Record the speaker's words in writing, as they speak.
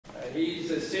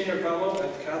is a senior fellow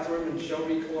at Catherine and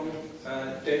Shelby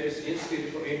Davis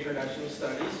Institute for International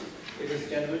Studies. Ladies and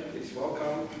gentlemen, please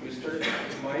welcome Mr.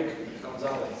 Mike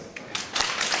Gonzalez.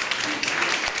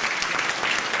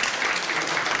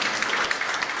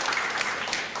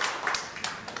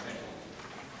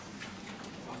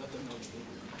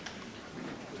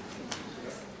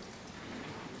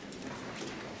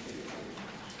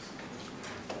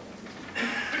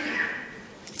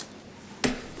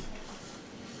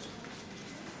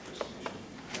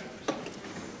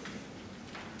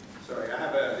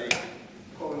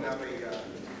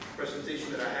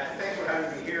 Presentation that I had. Thanks for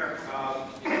having me here.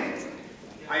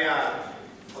 I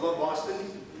love Boston.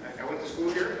 I went to school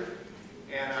here,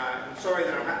 and I'm sorry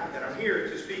that I'm here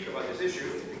to speak about this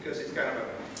issue because it's kind of a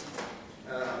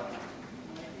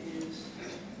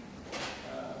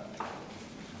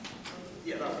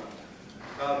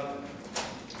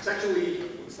it's actually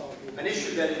an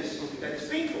issue that is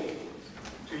painful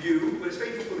to you, but it's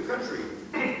painful for the country,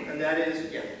 and that is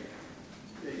there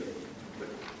you go.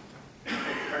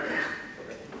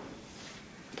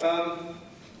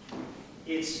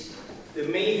 It's the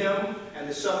mayhem and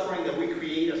the suffering that we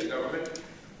create as a government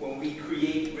when we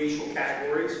create racial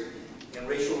categories and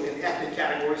racial and ethnic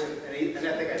categories and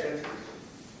ethnic identities.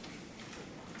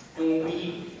 And when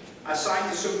we assign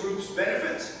to some groups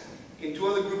benefits and to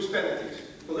other groups penalties.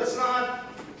 So let's not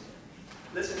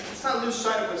lose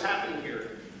sight of what's happening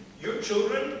here. Your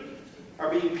children are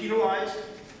being penalized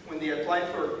when they apply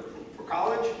for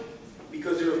college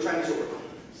because they're of Chinese origin.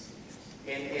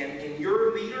 And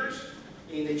your leaders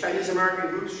in the Chinese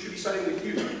American groups should be siding with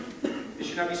you. They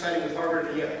should not be siding with Harvard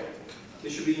and Yale. They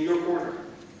should be in your corner.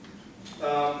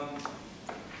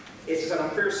 It's an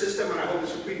unfair system, and I hope the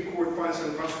Supreme Court finds it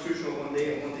unconstitutional one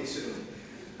day and one day soon.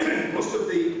 Most of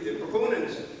the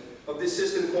proponents of this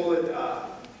system call it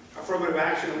affirmative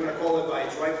action. I'm going to call it by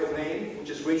its rightful name, which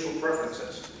is racial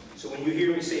preferences. So when you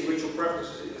hear me say racial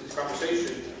preferences in this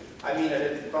conversation, I mean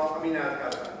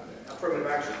affirmative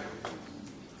action.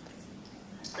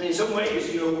 And in some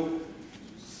ways, you know,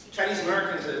 Chinese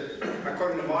Americans are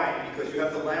caught in a bind because you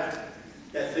have the left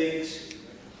that thinks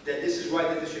that this is right,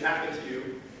 that this should happen to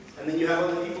you, and then you have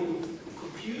other people who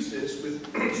confuse this with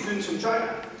students from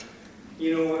China.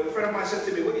 You know, a friend of mine said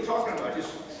to me, "What are you talking about? I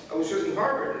was just in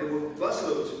Harvard, and there were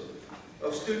busloads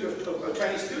of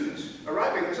Chinese students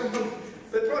arriving, and some of them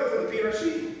they're probably from the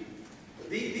PRC.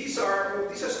 These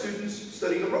are students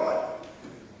studying abroad.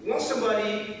 Once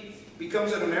somebody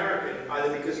becomes an American,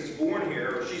 either because he's born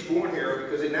here or she's born here or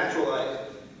because they naturalize,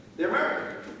 they're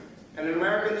American. And an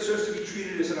American deserves to be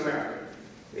treated as an American.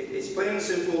 It's plain and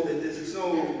simple. There's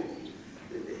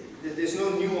no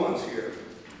nuance here.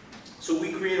 So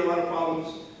we create a lot of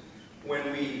problems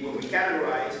when we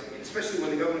categorize, and especially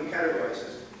when the government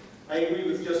categorizes. I agree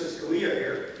with Justice Scalia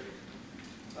here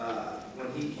when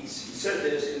he said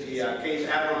this in the case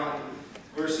Avalon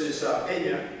versus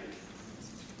Pena,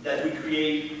 that we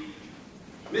create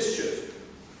mischief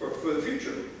for the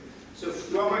future. So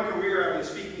throughout my career, I've been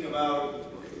speaking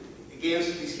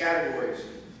against these categories.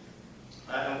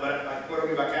 What I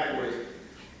mean by categories?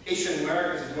 Asian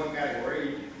Americans is one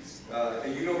category.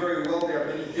 You know very well there are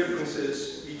many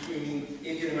differences between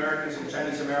Indian Americans and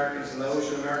Chinese Americans and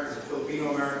Laotian Americans and Filipino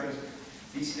Americans.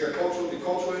 The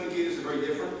cultural indicators are very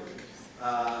different.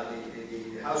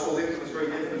 The household income is very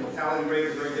different. The mortality rate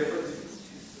is very different.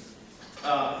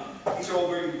 These are all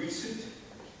very recent.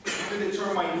 Even the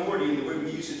term minority, the way we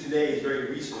use it today, is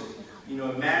very recent. You know,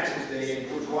 in Madison's day and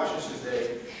George Washington's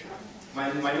day,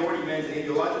 minority meant an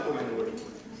ideological minority.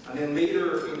 And then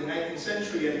later in the 19th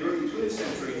century and the early 20th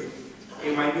century,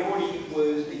 a minority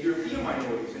was the European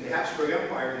minorities in the Habsburg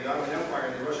Empire, the Ottoman Empire,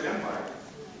 and the Russian Empire.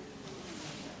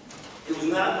 It was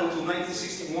not until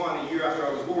 1961, a year after I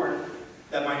was born,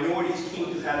 that minorities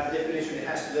came to have the definition it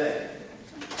has today.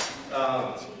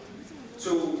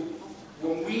 So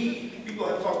when people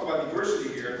have talked about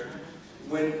diversity here,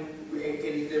 and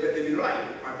they've been right,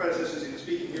 my predecessors in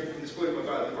speaking here from this podium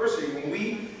about diversity, when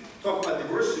we talk about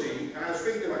diversity, and I was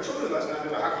speaking to my children last night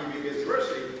about how can you be against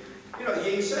diversity, you know,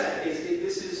 Yang said, it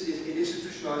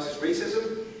institutionalizes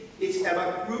racism. It's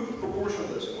about group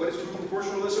proportionalism. What is group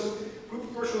proportionalism? Group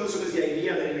proportionalism is the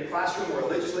idea that in a classroom or a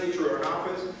legislature or an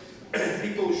office,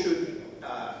 people should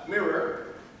mirror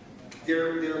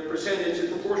their percentage and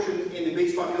proportion in the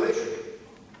base population.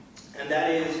 And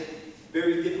that is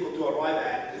very difficult to arrive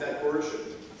at without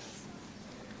coercion.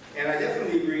 And I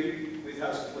definitely agree with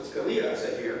what Scalia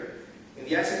said here. In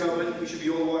the acts of government, we should be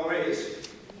all one race,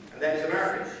 and that is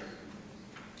American.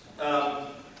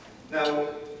 Now,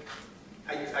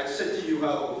 I said to you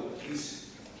how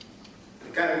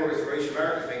the categories for Asian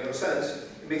Americans make no sense.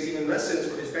 It makes even less sense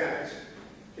for Hispanics.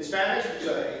 Hispanics, which is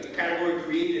a category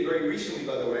created very recently,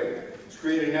 by the way. It was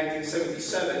created in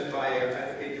 1977 by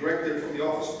a director from the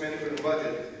Office of Management and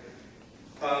Budget.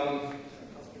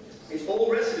 It's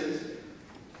all residents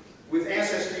with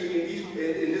ancestry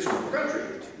in this country.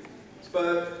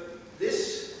 But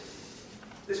this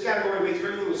category makes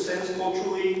very little sense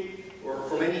culturally or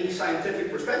from any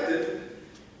scientific perspective.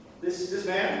 This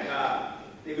man,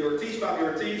 David Ortiz, Bobby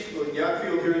Ortiz, who in the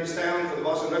outfield here in this town for the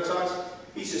Boston Red Sox,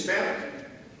 he's Hispanic.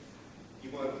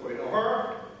 You want to know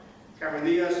her? Cameron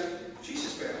Diaz, she's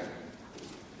Hispanic.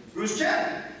 Bruce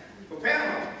Chen from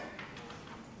Panama,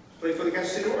 played for the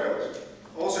Kansas City Royals,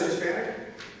 also Hispanic.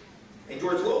 And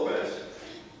George Lopez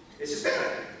is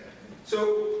Hispanic. So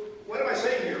what am I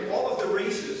saying here? All of the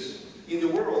races in the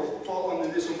world fall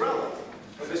under this umbrella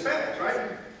of Hispanics,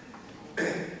 right?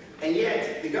 And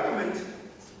yet the government,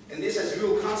 and this has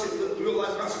real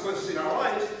life consequences in our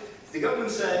lives, the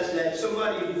government says that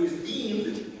somebody who is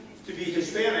deemed to be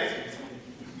Hispanic,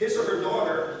 his or her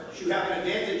daughter should have an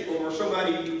advantage over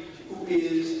somebody who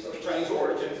is of Chinese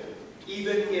origin,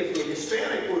 even if the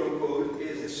Hispanic, quote unquote,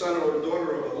 is the son or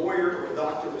daughter of a lawyer or a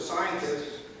doctor or a scientist,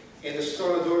 and the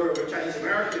son or daughter of a Chinese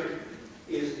American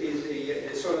is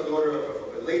the son or daughter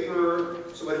of a laborer,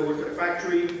 somebody who worked in a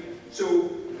factory. So,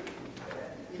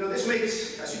 you know, this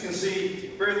makes, as you can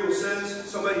see, very little sense.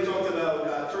 Somebody talked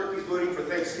about turkeys voting for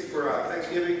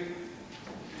Thanksgiving.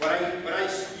 What I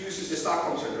use is the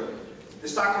Stockholm Syndrome. The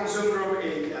Stockholm Syndrome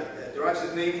derives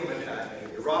its name from a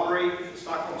robbery in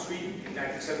Stockholm, Sweden in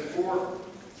 1974.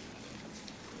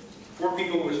 4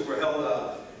 people were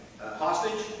held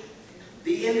hostage.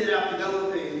 They ended up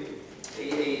developing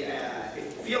a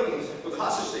feeling for the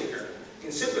hostage taker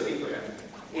and sympathy for him.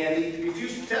 And they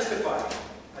refused to testify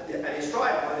at his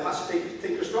trial, at the hostage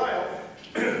taker's trial,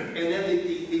 and then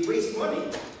they raised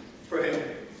money for him.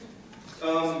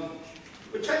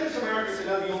 But Chinese Americans are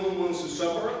not the only ones who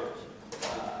suffer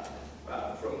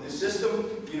from this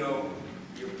system. You know,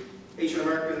 Asian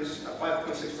Americans,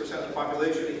 5.6% of the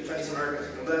population, Chinese Americans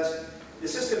even less. The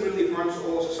system really harms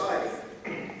all of society.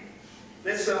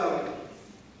 Let's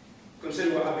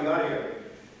consider how we got here.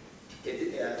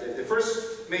 The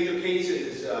first major case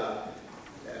is the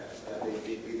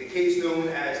case known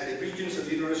as the Regents of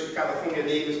the University of California,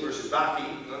 Davis versus Bakke,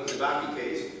 known as the Bakke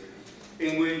case,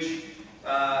 in which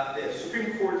the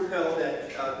Supreme Court held that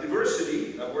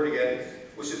diversity, that word again,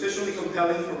 was sufficiently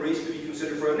compelling for race to be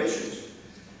considered for admissions.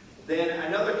 Then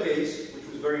another case, which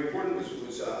was very important,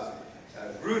 was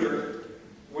Grutter,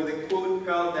 where the quote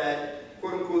held that,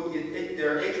 quote unquote,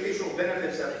 there are educational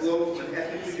benefits that flow from an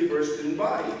ethnically diverse student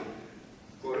body,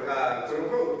 quote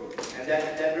unquote, and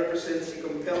that represents a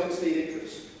compelling state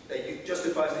interest that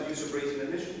justifies the use of race in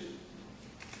admissions.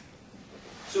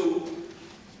 So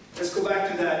let's go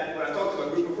back to that when I talked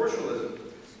about group proportionalism.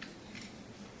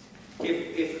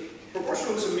 If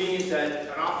proportionalism means that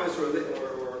an office or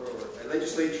a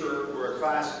legislature or a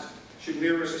class should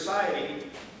mirror society,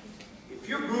 if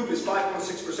your group is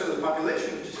 5.6% of the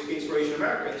population, which is the case for Asian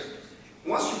Americans,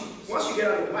 once you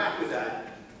get out of whack with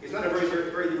that, it's not a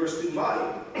very diverse student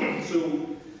body. So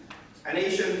an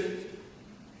Asian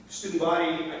student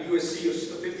body at USC is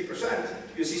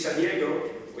 50%, UC San Diego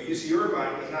or UC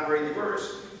Irvine is not very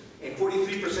diverse, and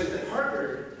 43% at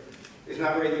Harvard is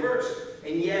not very diverse.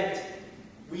 And yet,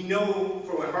 we know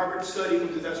from a Harvard study from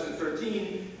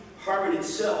 2013, Harvard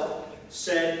itself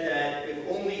said that if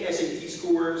only SAT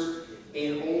scores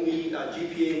and only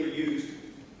GPA were used,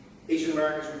 Asian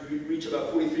Americans would reach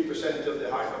about 43% of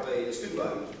the student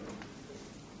body.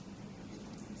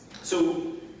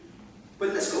 So,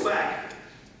 but let's go back.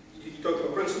 You talked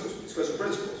about principles, discussing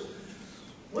principles.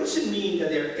 What does it mean that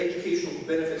there are educational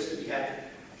benefits to be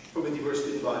had from a diverse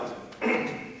student body?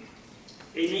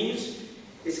 It means,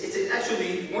 it's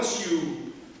actually, once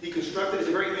you deconstruct it, it's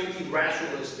a very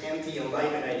anti-rationalist,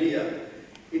 anti-enlightenment idea.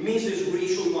 It means there's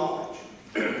racial knowledge,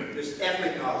 there's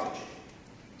ethnic knowledge.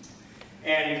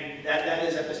 And that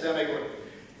is epistemic or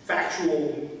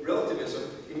factual relativism.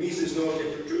 It means there's no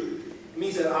objective truth. It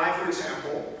means that I, for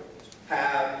example,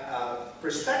 have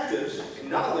perspectives and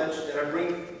knowledge that I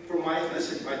bring from my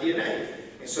ethnicity, my DNA.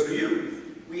 And so do you.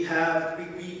 We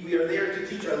are there to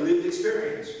teach our lived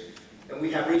experience. And we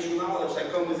have racial knowledge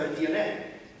that come with our DNA.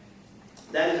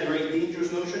 That is a very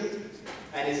dangerous notion,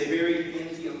 and is a very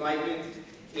anti-enlightenment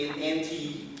and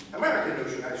anti-American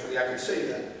notion, actually, I can say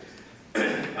that.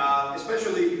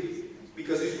 Especially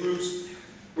because these groups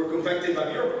were confected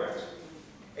by bureaucrats.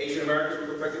 Asian Americans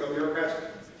were confected by bureaucrats,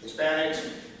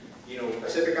 Hispanics,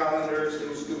 Pacific Islanders. There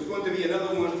was going to be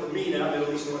another one for me now,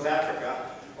 Middle East, North Africa,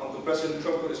 until President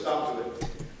Trump put a stop to it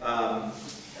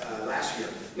last year.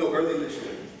 No, early this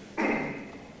year.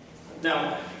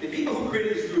 Now, the people who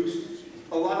created these groups,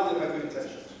 a lot of them have good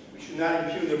intentions. We should not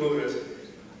impugn their motives.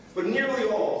 But nearly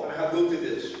all, and I have looked at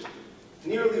this,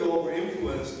 nearly all were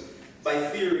influenced by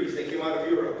theories that came out of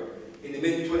Europe in the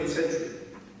mid-20th century,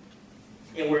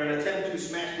 and were an attempt to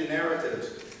smash the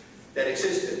narratives that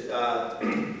existed.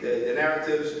 The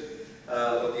narratives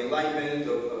of the Enlightenment,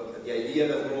 of the idea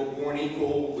that we're all born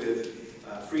equal, with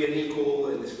free and equal,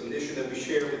 and this condition that we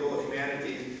share with all of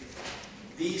humanity.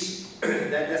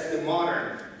 That's the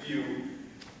modern view.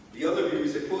 The other view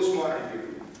is the postmodern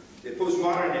view. The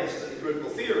postmodernists and the critical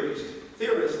theorists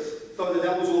thought that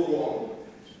that was all wrong,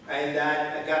 and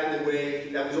that got in the way.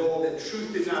 That was all, that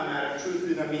truth did not matter, truth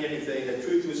did not mean anything, that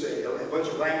truth was a bunch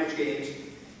of language games,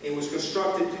 and was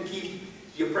constructed to keep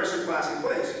the oppressor class in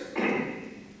place.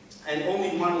 And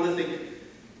only monolithic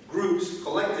groups,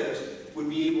 collectives, would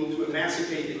be able to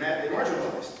emancipate the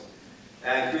marginalized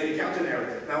and create a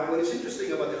counter-narrative. Now, what is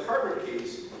interesting about the Harvard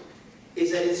case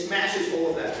is that it smashes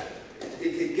all of that.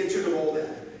 It gets rid of all that.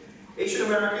 Asian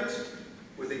Americans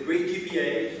with a great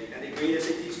GPA and a great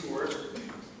SAT scores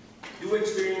do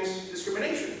experience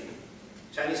discrimination.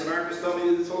 Chinese Americans tell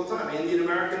me this all the time. Indian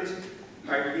Americans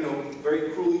are,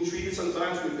 very cruelly treated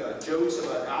sometimes with jokes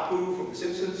about Apu from The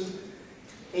Simpsons,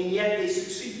 and yet they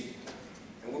succeed.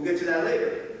 And we'll get to that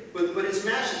later. But it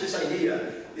smashes this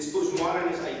idea, this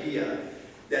postmodernist idea,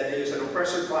 that there's an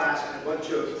oppressor class and a bunch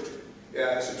of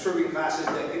subservient classes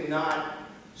that cannot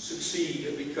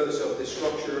succeed because of the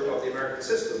structure of the American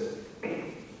system.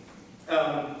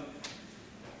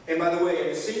 And by the way,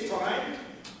 at the same time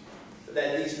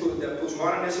that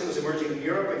postmodernism was emerging in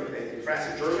Europe and in France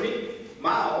and Germany,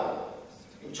 Mao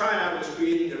in China was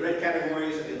creating the red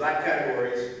categories and the black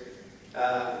categories,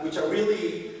 which are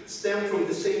really stem from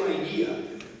the same idea.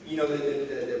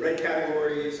 The red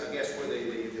categories, I guess, were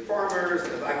the farmers,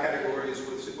 and the black categories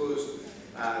were supposed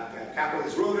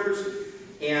capitalist rulers,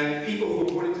 and people who were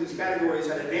born into these categories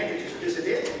had advantages or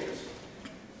disadvantages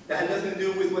that had nothing to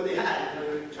do with what they had.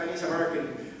 A Chinese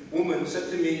American woman said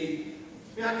to me,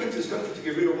 I came to this country to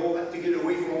get rid of all that, to get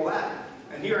away from all that.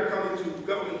 And here I come into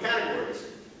government categories,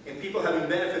 and people having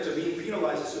benefits are being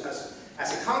penalized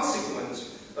as a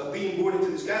consequence of being born into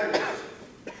these categories.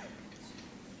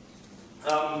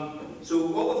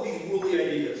 So all of these woolly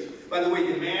ideas. By the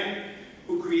way, the man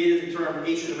who created the term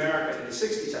Asian American in the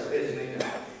 60s, I forget his name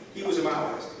now, he was a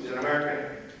Maoist. He was an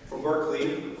American from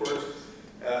Berkeley, of course,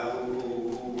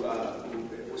 who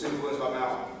was influenced by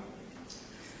Mao.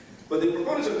 But the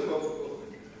proponents of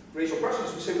racial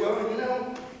preference would say,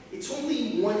 well, it's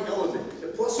only one element, the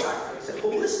plus factor. It's a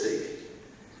holistic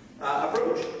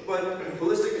approach. But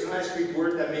holistic is a nice Greek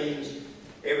word that means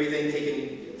everything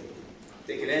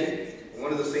taken in.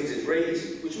 One of those things is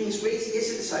race, which means race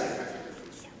is a deciding factor.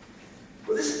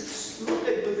 Well, look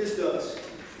at what this does.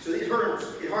 So it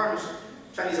harms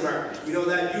Chinese Americans. We know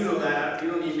that, you know that. You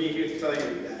don't need me here to tell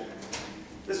you that.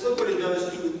 Let's look what it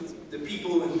does to the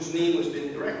people whose name has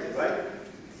been corrected, right?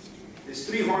 There's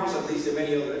three harms, at least, and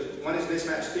many others. One is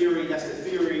mismatch theory. That's the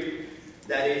theory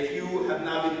that if you have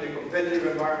not been in a competitive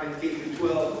environment, K through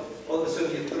 12, all of a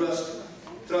sudden you're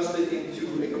thrusted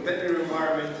into a competitive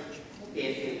environment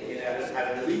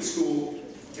at an elite school,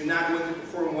 you're not going to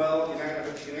perform well, you're not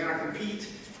going to compete,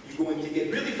 you're going to get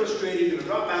really frustrated, you're going to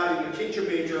drop out, you're going to change your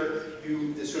major,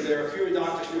 so there are fewer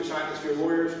doctors, fewer scientists, fewer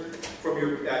lawyers from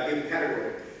your given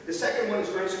category. The second one is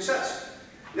earned success.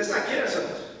 Let's not kid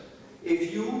ourselves.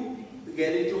 If you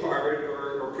get into Harvard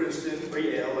or Princeton or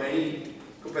Yale or any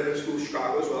competitive school,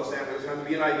 Chicago as well, Stanford doesn't have to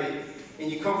be an Ivy, and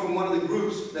you come from one of the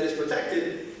groups that is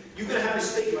protected, you're going to have a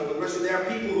stigma, but there are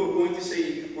people who are going to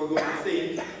say, we're going to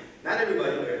think, not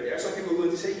everybody, but there are some people who are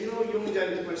going to say, you only got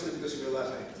into Princeton because of your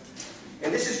last name.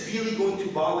 And this is really going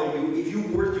to bother you if you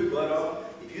worked your butt off,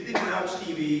 if you didn't watch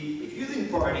TV, if you didn't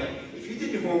party, if you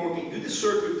did your homework, and you did the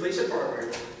circuit place at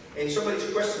Harvard, and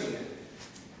somebody's questioning it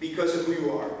because of who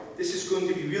you are. This is going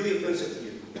to be really offensive to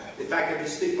you, the fact that the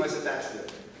stigma is attached to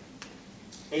it.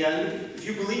 And if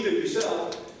you believe it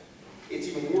yourself, it's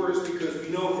even worse because we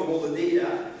know from all the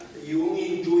data that you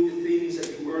only enjoy the things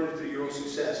that you earn through your own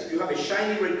success. If you have a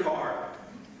shiny red car,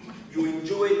 you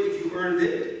enjoy it if you earned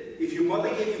it. If your mother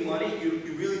gave you money,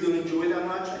 you really don't enjoy that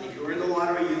much. And if you earn the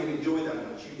lottery, you don't enjoy that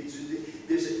much.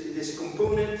 There's a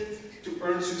component to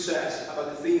earn success about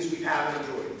the things we have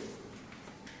enjoyed.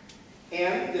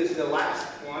 And there's the last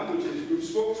one, which is group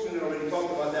spokesman. I already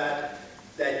talked about that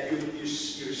you're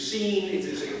seen, it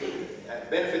is a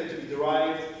benefit to be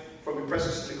derived from your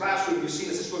presence in the classroom. You're seen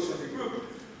as a spokesman for your group.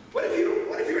 What if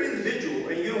you're an individual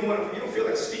and you don't feel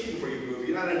like speaking for your group?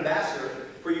 You're not an ambassador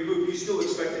for your group. You still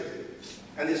expect it to.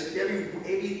 And there's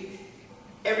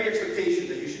every expectation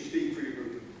that you should speak for your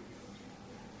group.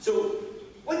 So,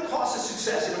 what causes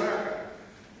success in America?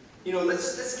 You know,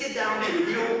 let's get down to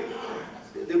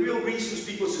the real reasons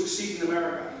people succeed in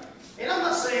America. And I'm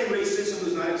not saying racism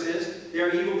does not exist. There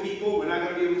are evil people. We're not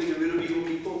going to be able to get rid of evil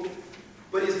people.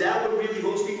 But is that what really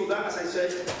holds people down? As I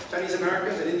said, Chinese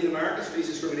Americans and Indian Americans face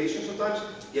discrimination sometimes,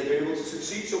 yet they're able to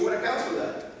succeed. So what accounts for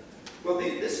that? Well,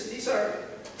 these are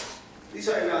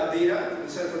data from the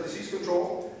Center for Disease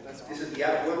Control. This is the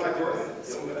out-of-wedlock birth,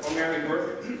 the unmarried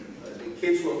birth, the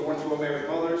kids who are born to unmarried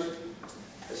mothers.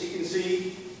 As you can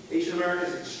see, Asian America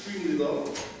is extremely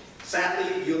low.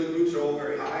 Sadly, the other groups are all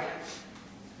very high.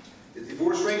 The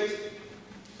divorce rate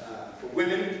for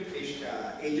women,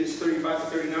 ages 35 to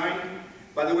 39.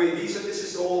 By the way, this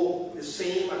is all the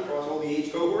same across all the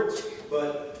age cohorts,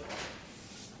 but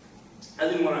I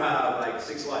didn't want to have like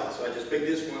 6 slides, so I just picked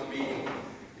this one being,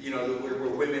 you know, where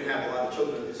women have a lot of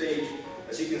children at this age.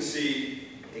 As you can see,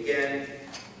 again,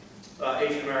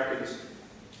 Asian Americans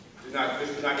do not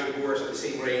get divorced at the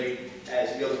same rate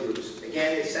as the other groups.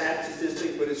 Again, it's a sad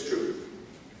statistic, but it's true.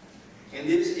 And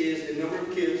this is the number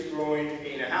of kids growing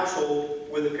in a household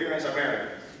where the parents are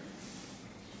married.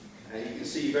 And you can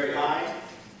see very high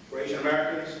for Asian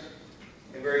Americans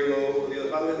and very low for the other.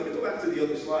 By the way, let me go back to the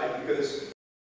other slide because